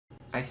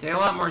I say a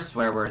lot more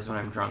swear words when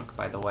I'm drunk,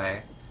 by the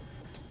way.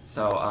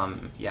 So,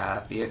 yeah,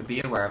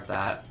 be aware of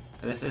that.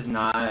 This is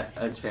not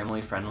as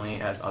family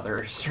friendly as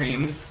other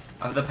streams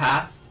of the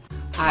past.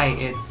 Hi,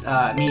 it's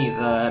me,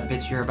 the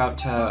bitch you're about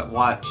to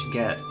watch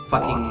get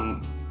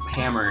fucking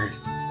hammered.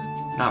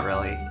 Not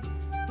really.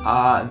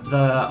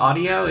 The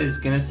audio is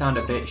gonna sound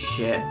a bit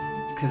shit,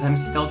 because I'm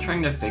still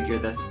trying to figure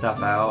this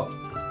stuff out.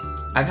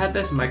 I've had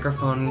this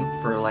microphone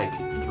for like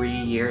 3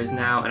 years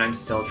now, and I'm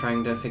still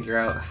trying to figure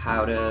out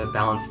how to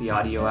balance the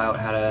audio out,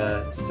 how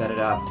to set it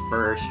up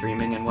for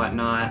streaming and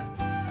whatnot.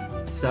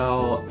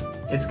 So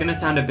it's gonna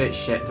sound a bit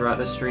shit throughout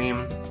the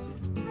stream,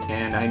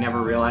 and I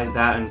never realized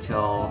that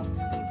until,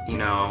 you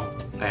know,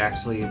 I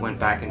actually went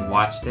back and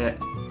watched it.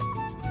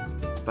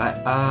 But,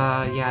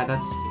 yeah,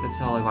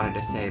 that's all I wanted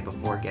to say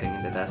before getting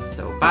into this,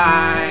 so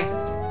bye!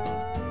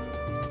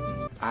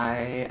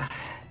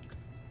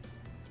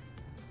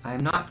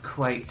 I'm not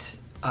quite,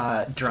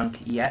 drunk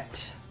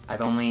yet.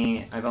 I've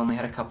only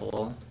had a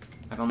couple.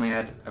 I've only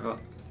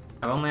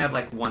had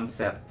like one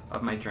sip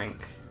of my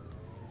drink.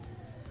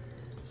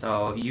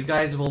 So you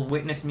guys will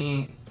witness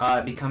me,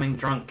 becoming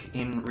drunk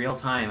in real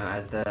time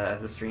as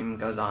the stream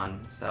goes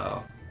on,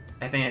 so...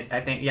 I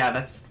think, yeah,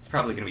 that's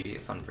probably gonna be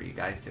fun for you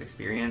guys to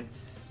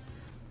experience.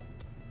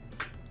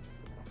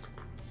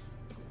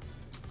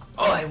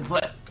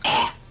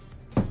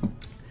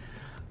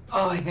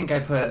 Oh, I think I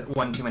put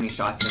one too many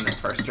shots in this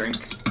first drink.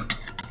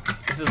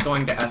 This is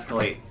going to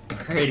escalate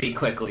pretty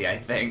quickly, I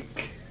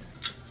think.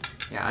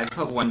 Yeah, I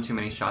put one too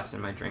many shots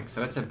in my drink,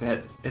 so it's a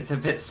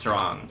bit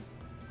strong.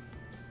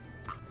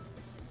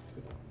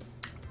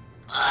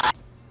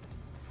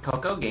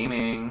 Coco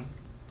Gaming.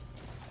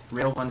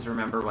 Real ones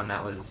remember when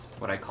that was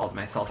what I called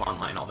myself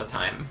online all the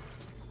time.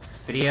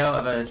 Video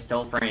of a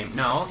still frame.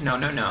 No,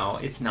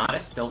 it's not a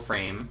still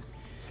frame.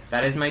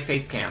 That is my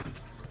face cam.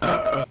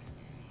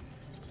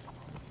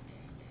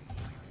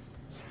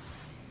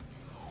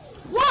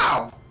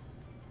 Wow!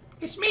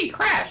 It's me,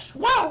 Crash!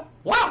 Wow!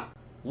 Wow!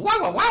 Wow,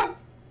 wow, wow!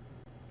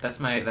 That's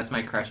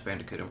my Crash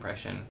Bandicoot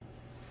impression.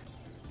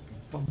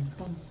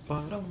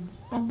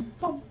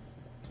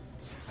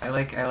 I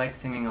like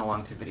singing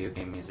along to video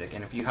game music,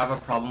 and if you have a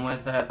problem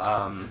with it,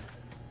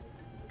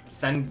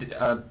 send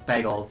a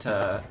bagel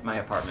to my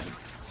apartment.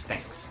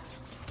 Thanks.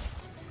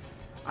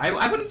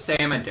 I wouldn't say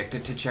I'm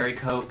addicted to Cherry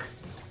Coke,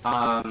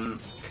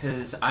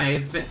 cause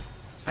I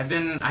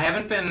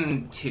haven't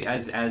been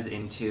as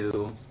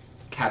into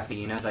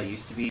caffeine as I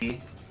used to be.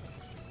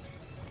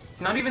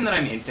 It's not even that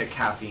I'm into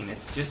caffeine,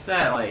 it's just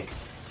that, like,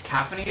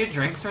 caffeinated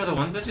drinks are the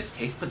ones that just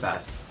taste the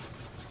best.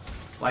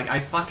 Like, I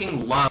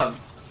fucking love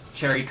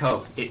Cherry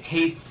Coke. It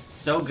tastes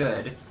so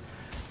good,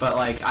 but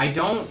like, I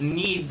don't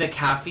need the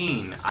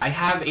caffeine. I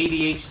have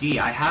ADHD.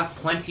 I have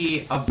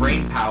plenty of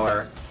brain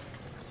power.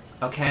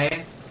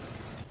 Okay?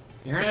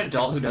 You're an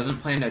adult who doesn't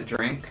plan to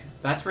drink.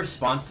 That's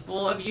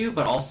responsible of you,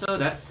 but also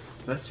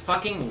that's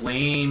fucking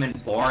lame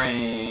and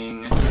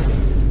boring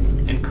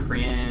and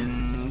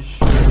cringe.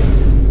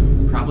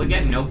 Probably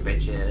get no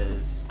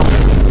bitches.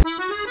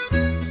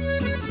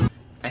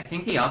 I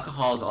think the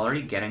alcohol is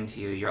already getting to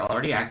you. You're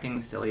already acting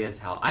silly as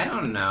hell. I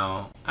don't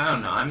know.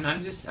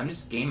 I'm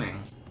just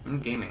gaming. I'm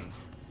gaming.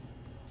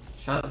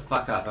 Shut the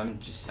fuck up. I'm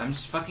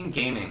just fucking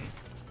gaming,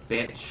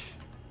 bitch.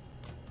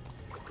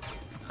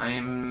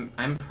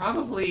 I'm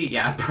probably,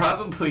 yeah,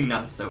 probably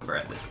not sober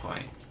at this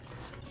point.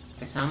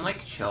 I sound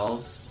like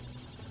Chills.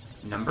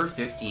 Number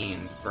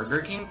 15, Burger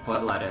King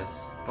foot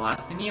lettuce. The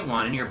last thing you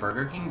want in your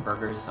Burger King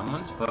burger is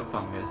someone's foot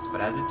fungus,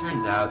 but as it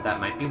turns out, that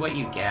might be what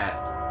you get.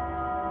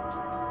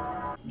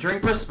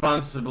 Drink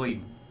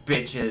responsibly,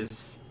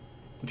 bitches.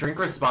 Drink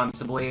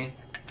responsibly.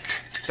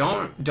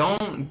 Don't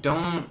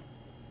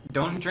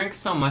drink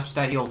so much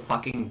that you'll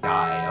fucking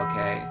die,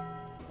 okay?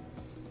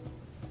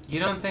 You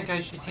don't think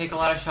I should take a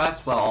lot of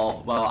shots?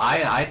 Well,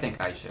 I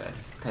think I should,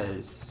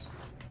 cause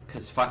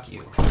fuck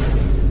you.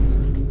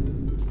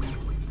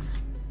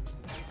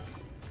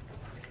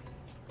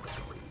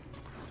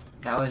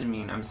 That was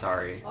mean, I'm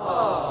sorry.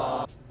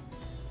 Aww.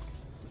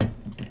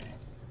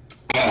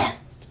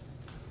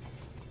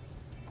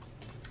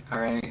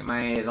 Alright,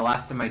 the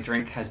last of my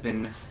drink has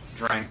been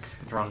drinking,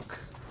 drunketh.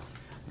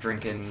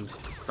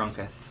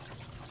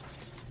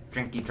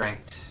 Drinky, drunk.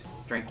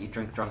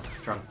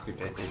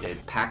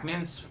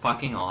 Pac-Man's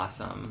fucking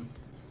awesome.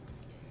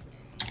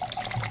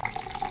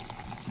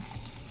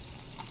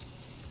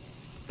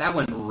 That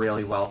went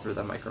really well through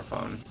the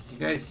microphone.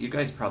 You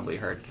guys probably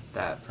heard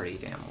that pretty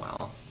damn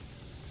well.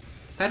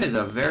 That is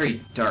a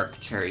very dark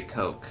Cherry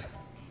Coke.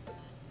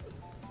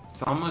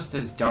 It's almost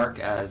as dark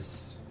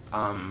as,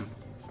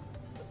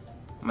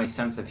 my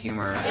sense of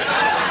humor.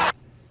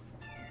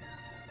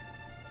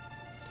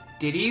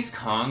 Diddy's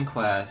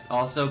Conquest.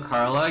 Also,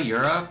 Carla,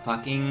 you're a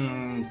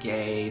fucking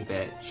gay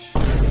bitch.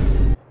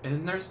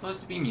 Isn't there supposed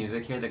to be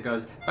music here that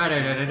goes...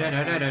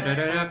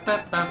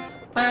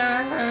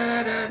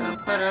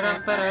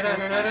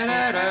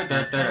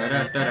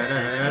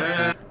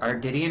 Are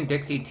Diddy and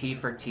Dixie T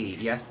for T?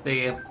 Yes,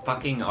 they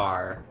fucking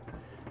are.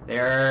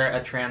 They're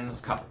a trans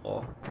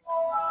couple.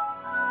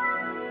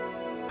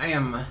 I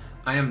am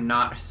I am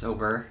not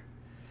sober.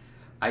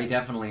 I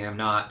definitely am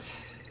not.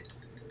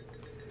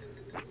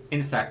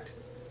 Insect.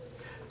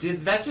 Did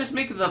that just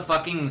make the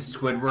fucking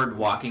Squidward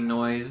walking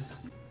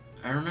noise?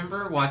 I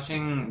remember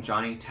watching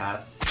Johnny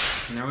Test,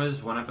 and there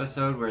was one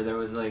episode where there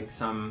was like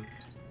some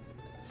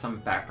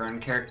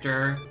background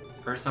character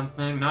or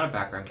something. Not a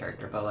background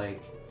character, but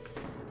like,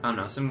 I don't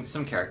know,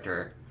 some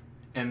character.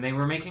 And they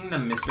were making the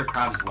Mr.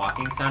 Krabs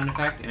walking sound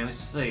effect, and it was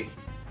just like,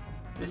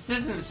 this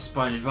isn't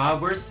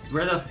SpongeBob.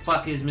 Where the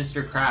fuck is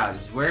Mr.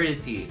 Krabs? Where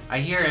is he? I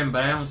hear him,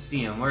 but I don't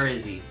see him. Where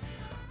is he?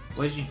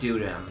 What did you do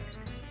to him?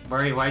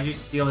 Why'd you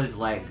steal his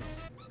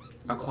legs?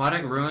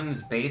 Aquatic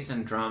Ruins bass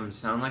and drums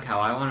sound like how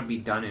I want to be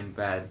done in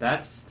bed.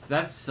 That's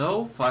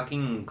so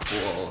fucking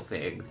cool,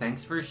 Fig.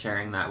 Thanks for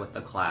sharing that with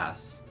the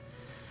class.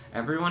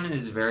 Everyone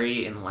is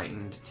very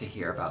enlightened to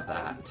hear about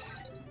that.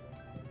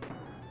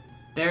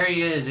 There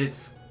he is.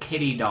 It's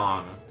Kitty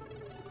Dong.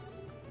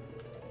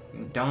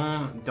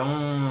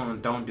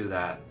 Don't do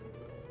that.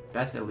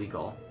 That's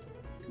illegal.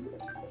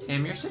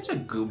 Sam, you're such a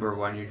goober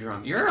when you're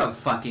drunk. You're a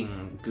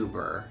fucking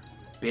goober,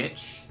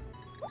 bitch.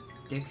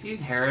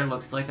 Dixie's hair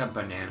looks like a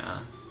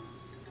banana.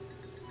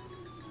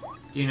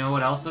 Do you know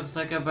what else looks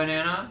like a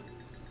banana?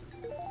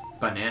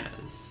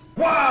 Bananas.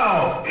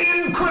 Wow!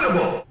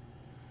 Incredible!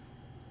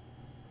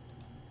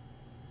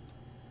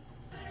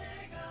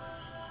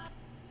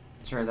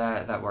 Sure,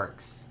 that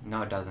works.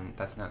 No, it doesn't.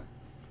 That's not...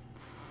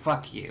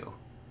 Fuck you.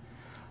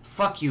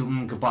 Fuck you,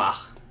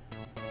 Mgabach.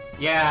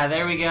 Yeah,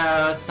 there we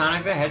go.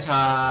 Sonic the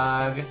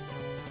Hedgehog.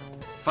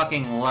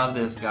 Fucking love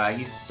this guy.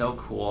 He's so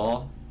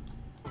cool.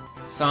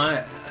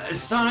 Sonic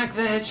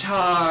the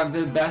Hedgehog,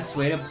 the best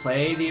way to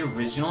play the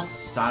original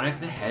Sonic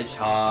the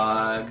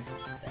Hedgehog.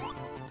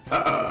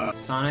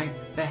 Sonic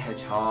the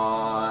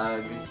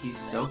Hedgehog, he's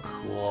so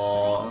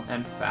cool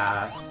and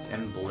fast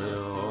and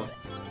blue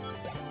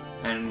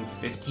and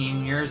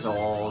 15 years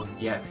old,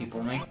 yet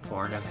people make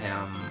porn of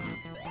him.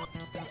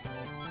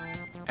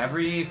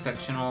 Every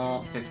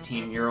fictional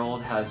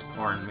 15-year-old has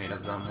porn made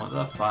of them. What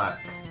the fuck?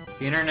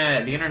 The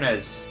internet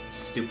is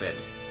stupid.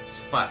 It's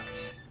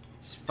fucked.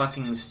 It's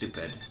fucking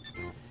stupid.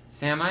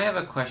 Sam, I have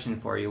a question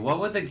for you. What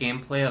would the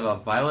gameplay of a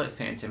Violet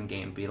Phantom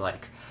game be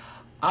like?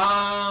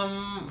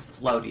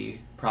 Floaty,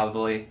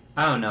 probably.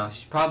 I don't know.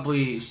 She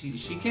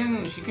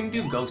can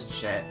do ghost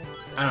shit.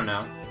 I don't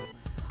know.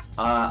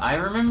 I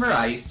remember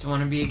I used to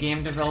want to be a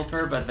game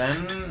developer, but then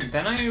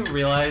I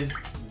realized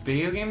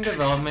video game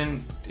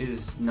development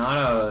is not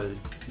a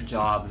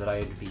job that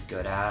I'd be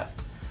good at.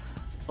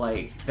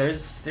 Like,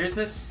 there's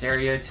this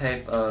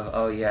stereotype of,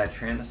 oh yeah,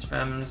 trans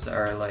femmes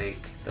are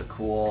like the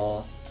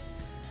cool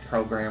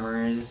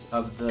programmers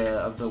of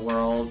the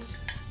world,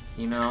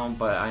 you know,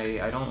 but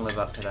I don't live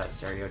up to that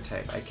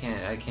stereotype. I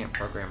can't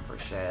program for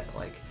shit.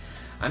 Like,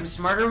 I'm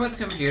smarter with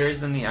computers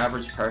than the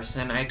average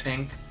person, I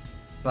think,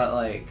 but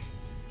like,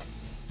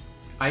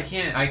 I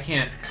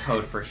can't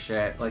code for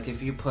shit. Like,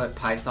 if you put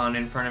Python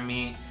in front of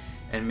me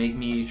and make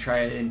me try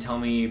it and tell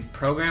me,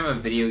 program a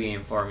video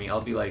game for me, I'll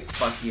be like,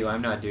 fuck you,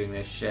 I'm not doing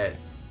this shit,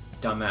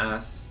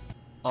 dumbass.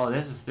 Oh,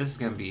 this is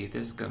gonna be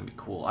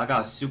cool. I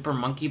got Super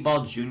Monkey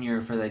Ball Jr.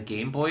 for the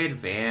Game Boy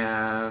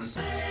Advance.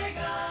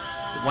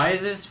 Why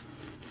is this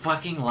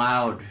fucking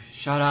loud?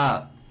 Shut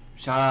up.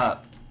 Shut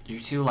up.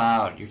 You're too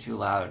loud. You're too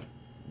loud.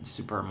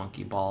 Super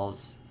Monkey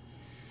Balls.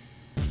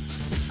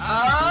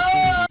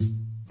 Oh!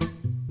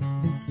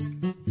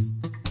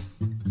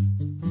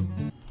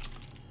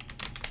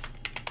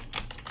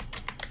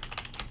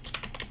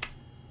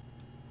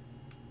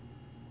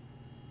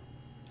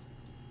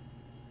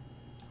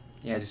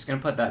 Yeah, just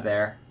gonna put that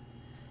there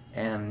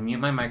and mute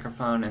my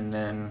microphone, and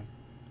then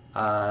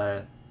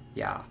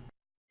yeah.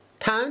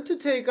 Time to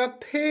take a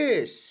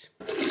piss.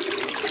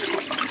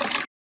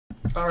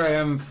 Alright,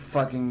 I'm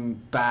fucking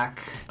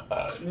back.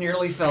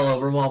 Nearly fell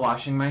over while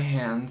washing my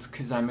hands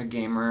because I'm a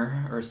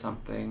gamer or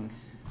something.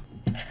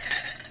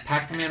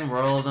 Pac-Man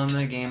World on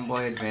the Game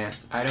Boy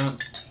Advance. I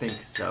don't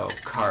think so.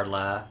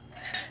 Carla,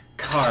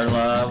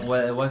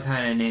 what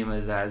kind of name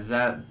is that? Is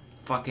that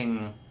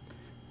fucking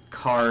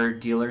car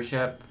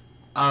dealership?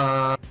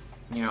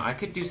 You know, I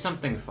could do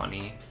something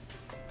funny.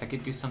 I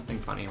could do something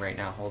funny right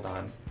now. Hold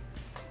on.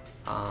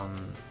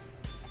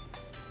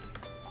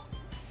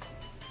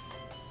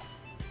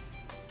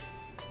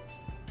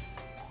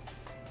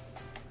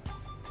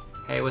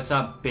 Hey, what's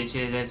up,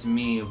 bitches? It's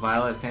me,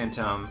 Violet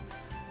Phantom.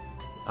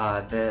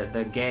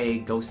 The gay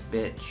ghost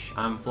bitch.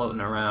 I'm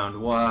floating around.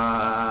 What?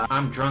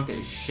 I'm drunk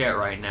as shit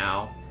right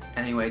now.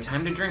 Anyway,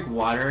 time to drink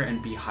water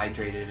and be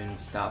hydrated and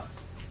stuff.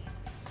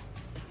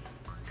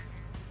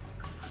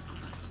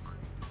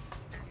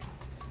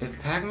 If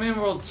Pac-Man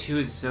World 2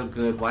 is so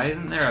good, why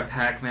isn't there a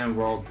Pac-Man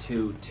World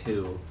 2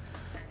 2?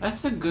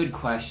 That's a good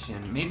question.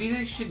 Maybe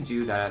they should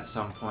do that at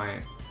some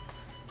point.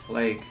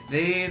 Like,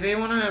 they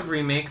want to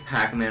remake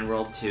Pac-Man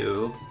World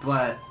 2,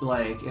 but,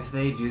 like, if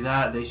they do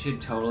that, they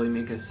should totally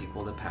make a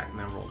sequel to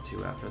Pac-Man World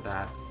 2 after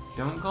that.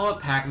 Don't call it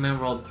Pac-Man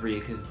World 3,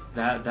 because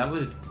that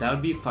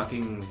would be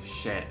fucking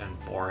shit and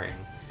boring.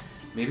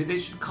 Maybe they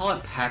should call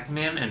it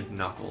Pac-Man and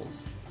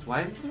Knuckles.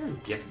 Why is there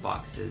gift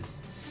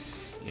boxes?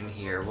 in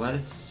here?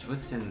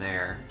 What's in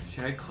there?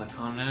 Should I click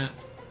on it?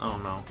 I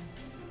don't know.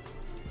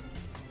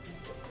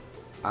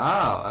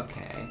 Oh,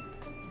 okay.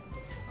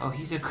 Oh,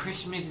 he's a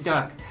Christmas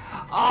duck.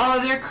 Oh,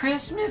 they're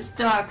Christmas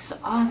ducks.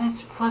 Oh,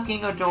 that's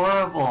fucking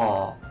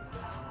adorable.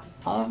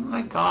 Oh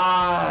my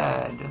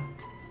god.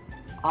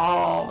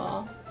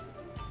 Oh.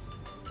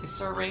 It's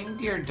a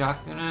reindeer duck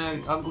and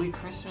an ugly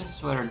Christmas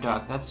sweater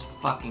duck. That's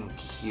fucking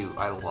cute.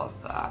 I love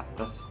that.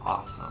 That's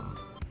awesome.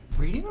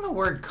 Reading the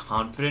word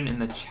confident in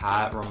the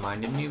chat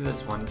reminded me of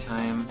this one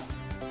time.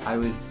 I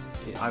was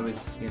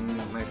in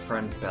my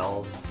friend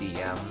Belle's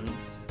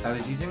DMs. I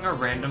was using a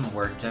random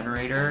word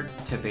generator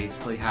to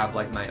basically have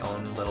like my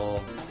own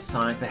little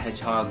Sonic the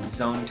Hedgehog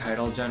zone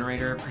title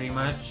generator pretty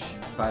much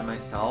by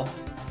myself.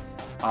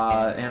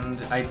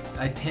 And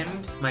I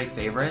pinned my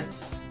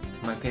favorites.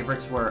 My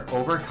favorites were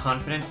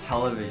overconfident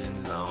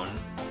television zone,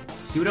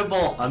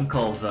 suitable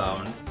uncle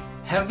zone,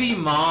 heavy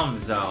mom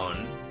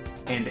zone,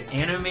 and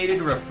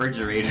animated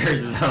refrigerator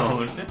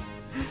zone.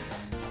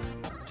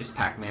 Just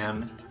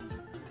Pac-Man.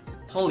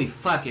 Holy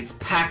fuck, it's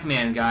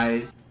Pac-Man,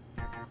 guys!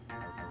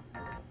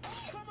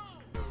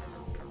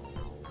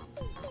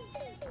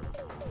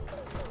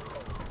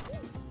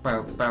 I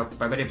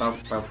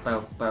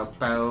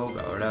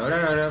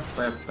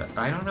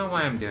don't know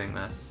why I'm doing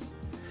this.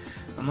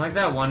 I'm like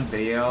that one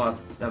video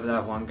of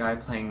that one guy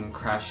playing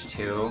Crash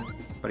 2,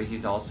 but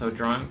he's also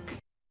drunk.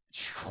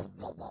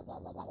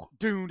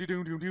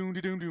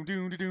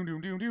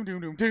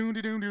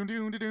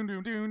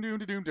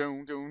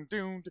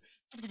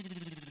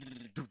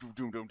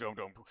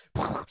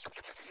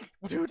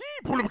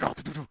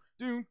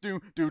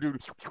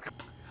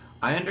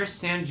 I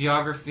understand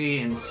geography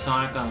in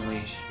Sonic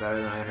Unleashed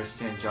better than I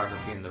understand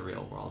geography in the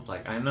real world.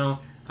 Like, I know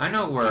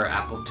where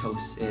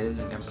Apoptosis is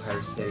and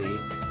Empire City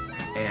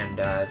and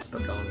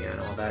Spagonia and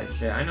all that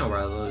shit. I know where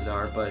all those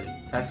are, but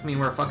ask me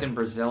where fucking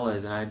Brazil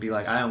is and I'd be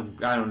like, I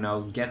don't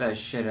know, get that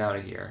shit out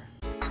of here.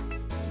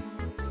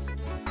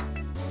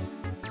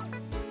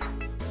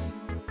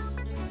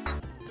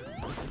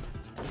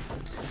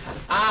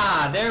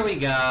 Ah, there we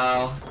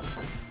go.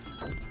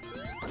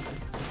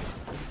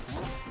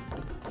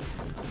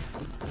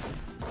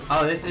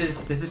 Oh, this is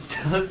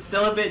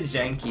still a bit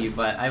janky,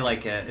 but I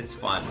like it. It's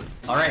fun.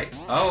 All right.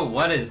 Oh,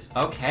 what is?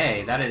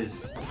 Okay, that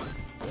is.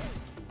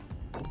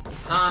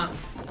 Huh?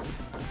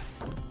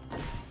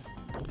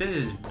 This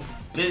is.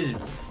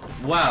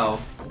 Whoa.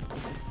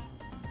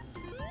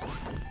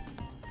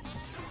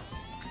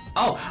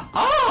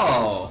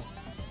 Oh.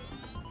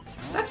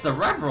 That's the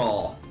rev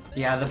roll.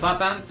 Yeah, the butt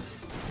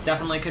bounce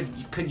definitely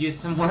could use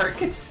some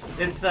work. It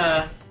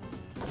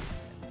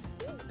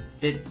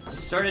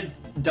sort of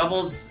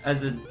doubles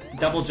as a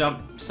double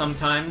jump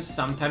sometimes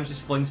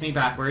just flings me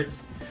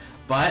backwards,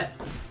 but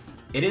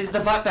it is the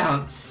butt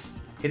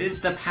bounce. It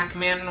is the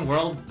Pac-Man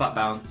world butt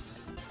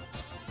bounce.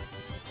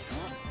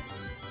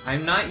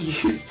 I'm not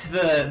used to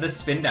the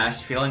spin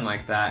dash feeling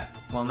like that.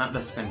 Well, not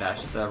the spin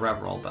dash, the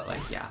rev roll, but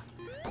like, yeah.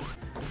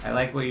 I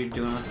like what you're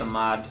doing with the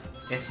mod.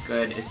 It's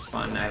good, it's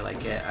fun, I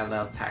like it. I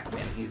love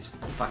Pac-Man. He's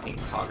fucking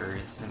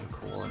poggers and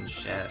cool and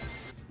shit.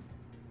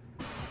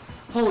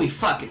 Holy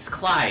fuck, it's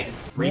Clyde!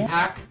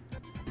 Repack?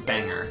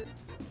 Banger.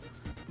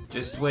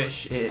 Just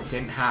wish it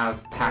didn't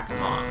have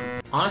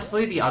Pac-Mom.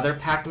 Honestly, the other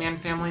Pac-Man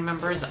family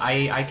members,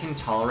 I can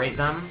tolerate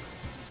them.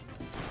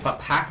 But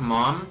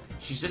Pac-Mom,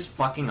 she's just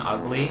fucking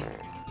ugly.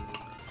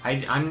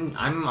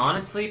 I'm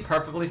honestly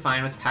perfectly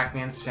fine with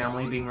Pac-Man's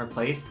family being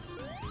replaced.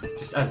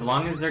 Just as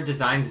long as their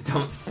designs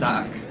don't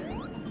suck.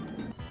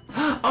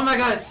 Oh my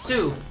god, it's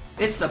Sue!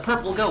 It's the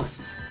purple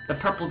ghost! The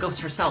purple ghost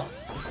herself.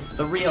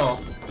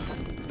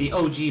 The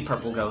OG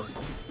purple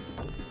ghost.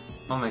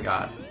 Oh my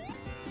god.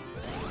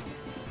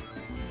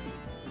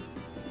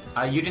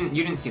 You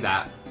didn't see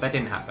that. That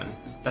didn't happen.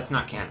 That's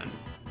not canon.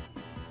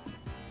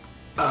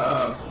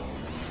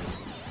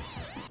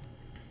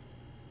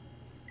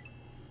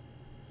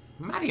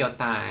 Mario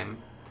time.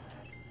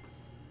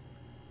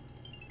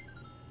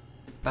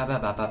 Ba ba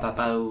ba ba ba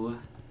bo.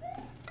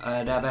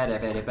 Da ba da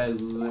ba da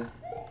bo.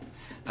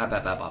 Ba ba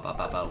ba ba ba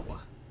ba bo.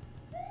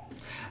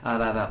 Ba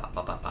ba ba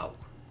ba ba bo.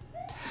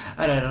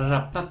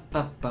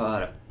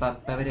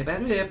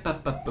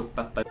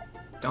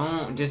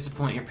 Don't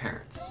disappoint your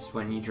parents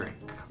when you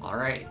drink.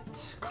 Alright,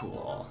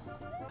 cool.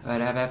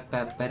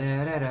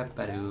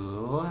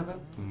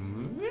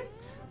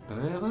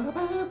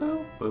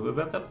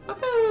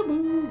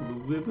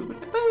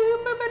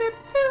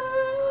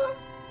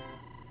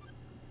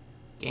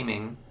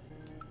 Gaming.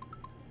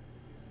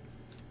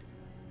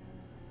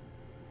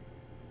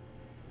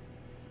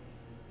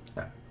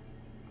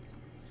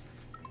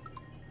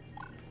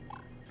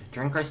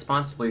 Drink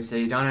responsibly so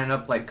you don't end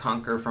up like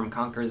Conker from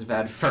Conker's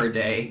Bad Fur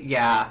Day.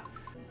 Yeah.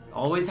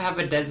 Always have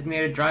a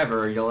designated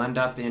driver or you'll end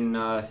up in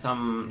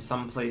some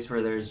place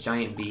where there's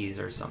giant bees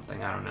or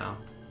something. I don't know.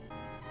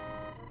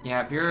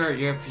 Yeah,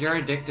 if you're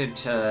addicted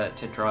to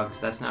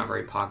drugs, that's not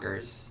very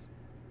poggers.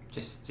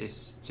 Just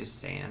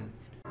saying.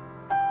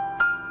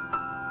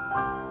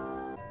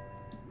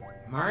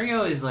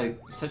 Mario is like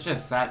such a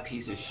fat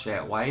piece of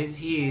shit. Why is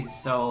he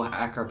so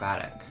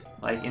acrobatic?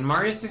 Like, in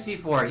Mario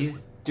 64,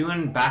 he's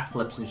doing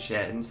backflips and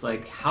shit, and it's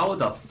like, how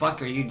the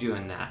fuck are you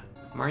doing that?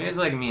 Mario's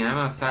like me, I'm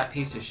a fat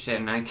piece of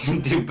shit and I can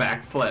do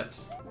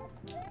backflips.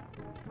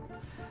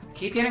 I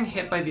keep getting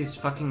hit by these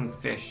fucking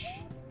fish.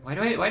 Why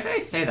did I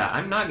say that?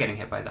 I'm not getting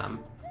hit by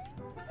them.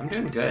 I'm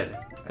doing good.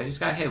 I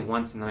just got hit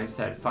once and then I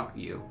said, fuck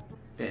you.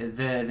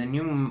 The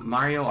new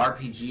Mario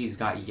RPG's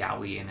got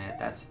Yaoi in it.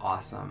 That's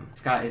awesome.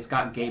 It's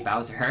got Gay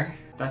Bowser.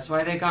 That's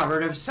why they got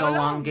rid of So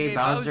Long Gay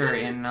Bowser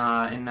in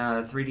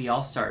 3D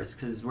All Stars,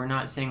 because we're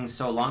not saying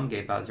So Long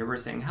Gay Bowser. We're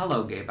saying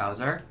Hello Gay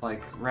Bowser.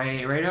 Like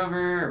right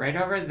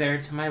over there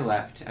to my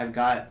left. I've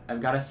got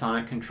a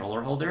Sonic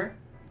controller holder,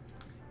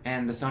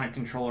 and the Sonic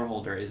controller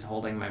holder is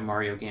holding my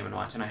Mario Game &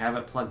 Watch, and I have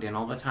it plugged in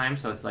all the time,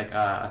 so it's like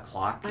a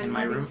clock in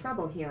my room. I'm having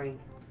trouble hearing.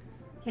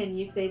 Can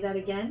you say that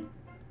again?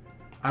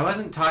 I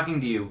wasn't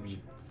talking to you, you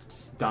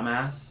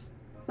dumbass.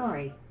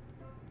 Sorry.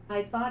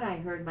 I thought I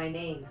heard my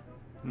name.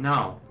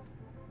 No.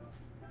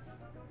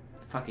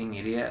 Fucking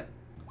idiot.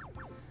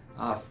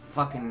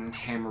 Fucking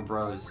Hammer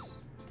Bros.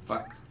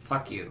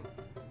 Fuck you.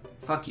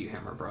 Fuck you,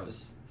 Hammer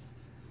Bros.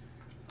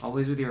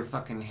 Always with your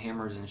fucking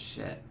hammers and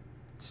shit.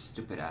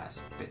 Stupid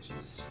ass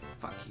bitches.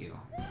 Fuck you.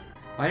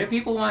 Why do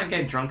people want to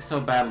get drunk so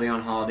badly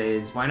on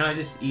holidays? Why not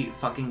just eat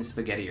fucking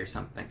spaghetti or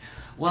something?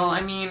 Well,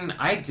 I mean,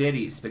 I did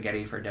eat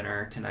spaghetti for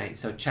dinner tonight,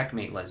 so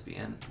checkmate,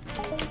 lesbian.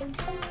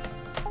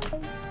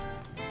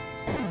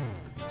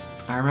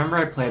 I remember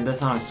I played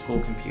this on a school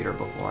computer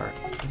before.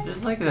 This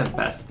is like the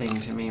best thing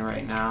to me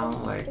right now.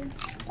 Like,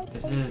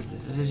 this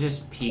is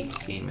just peak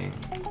gaming.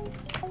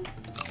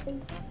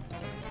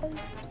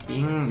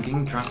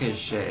 Being drunk as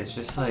shit, it's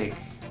just like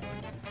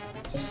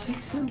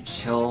some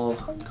chill,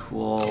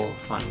 cool,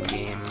 fun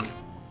game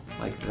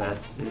like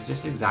this is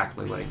just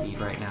exactly what I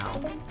need right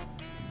now.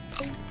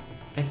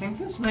 I think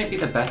this might be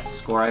the best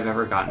score I've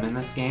ever gotten in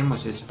this game,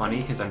 which is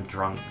funny because I'm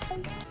drunk.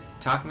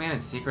 Talkman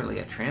is secretly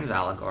a trans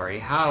allegory.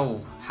 How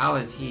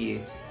is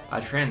he a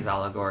trans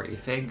allegory?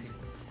 Fig?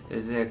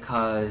 Is it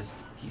because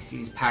he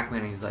sees Pac-Man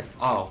and he's like,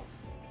 oh,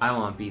 I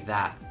want to be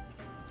that.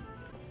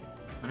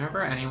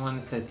 Whenever anyone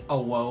says,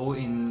 oh, whoa,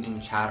 in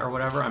chat or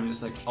whatever, I'm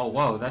just like, oh,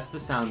 whoa, that's the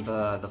sound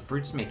the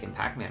fruits make in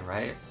Pac-Man,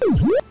 right?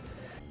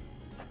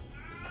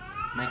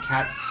 My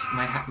cat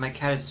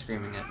is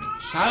screaming at me.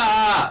 Shut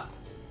up!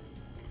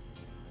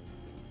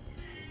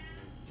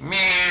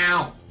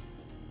 Meow!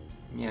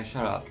 Yeah,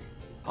 shut up.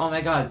 Oh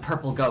my god,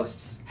 purple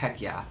ghosts.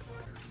 Heck yeah.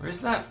 Where's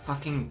that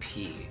fucking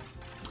P?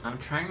 I'm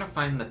trying to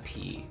find the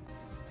P.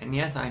 And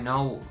yes, I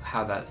know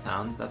how that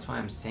sounds. That's why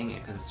I'm saying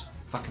it, because it's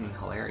fucking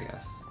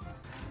hilarious.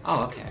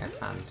 Oh, okay,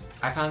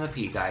 I found the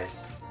P,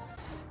 guys.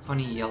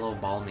 Funny yellow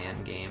ball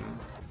man game.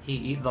 He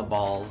eat the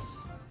balls.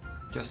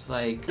 Just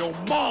like... Yo,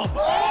 mom!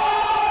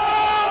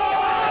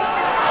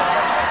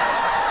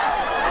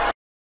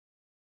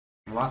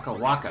 Waka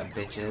waka,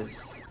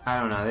 bitches. I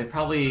don't know, they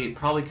probably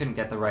couldn't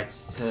get the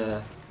rights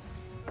to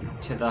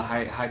the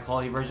high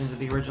quality versions of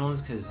the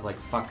originals, because like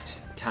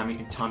fucked Tommy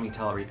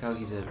Tallarico,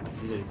 he's a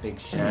big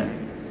shit.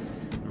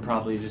 And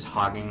probably just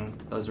hogging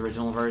those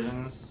original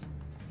versions.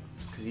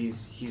 Cause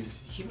he's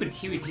the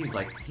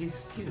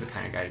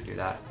kind of guy to do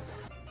that.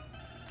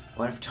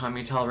 What if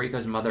Tommy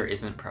Tallarico's mother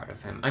isn't proud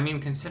of him? I mean,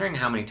 considering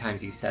how many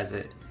times he says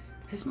it,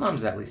 his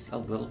mom's at least a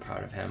little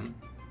proud of him.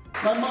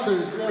 My mother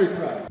is very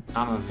proud.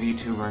 I'm a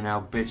VTuber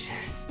now,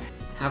 bitches.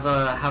 Have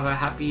a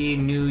happy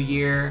new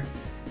year.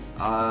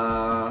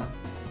 Yeah,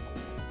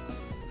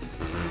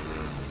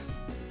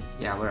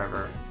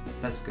 whatever.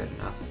 That's good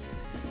enough.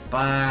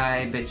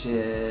 Bye,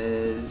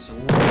 bitches.